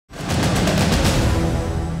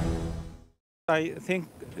I think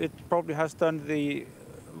it probably has done the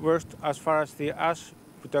worst as far as the ash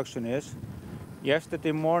production is.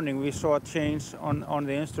 Yesterday morning we saw a change on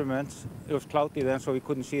the instruments. It was cloudy then, so we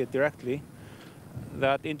couldn't see it directly.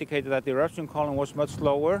 That indicated that the eruption column was much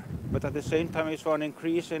lower, but at the same time we saw an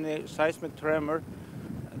increase in the seismic tremor,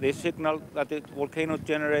 the signal that the volcano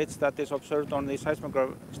generates that is observed on the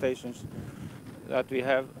seismograph stations that we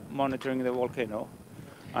have monitoring the volcano.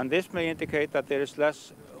 And this may indicate that there is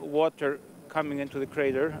less water coming into the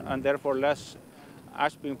crater and therefore less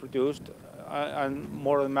ash being produced and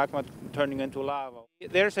more of the magma turning into lava.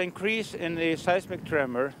 There's an increase in the seismic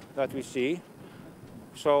tremor that we see.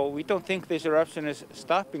 So we don't think this eruption is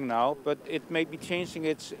stopping now, but it may be changing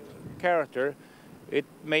its character. It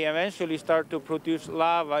may eventually start to produce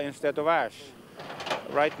lava instead of ash.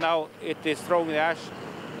 Right now it is throwing the ash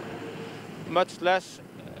much less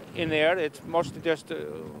in the air. It's mostly just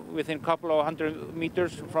within a couple of 100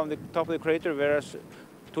 meters from the top of the crater, whereas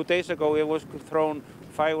 2 days ago it was thrown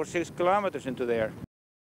 5 or 6 kilometers into the air.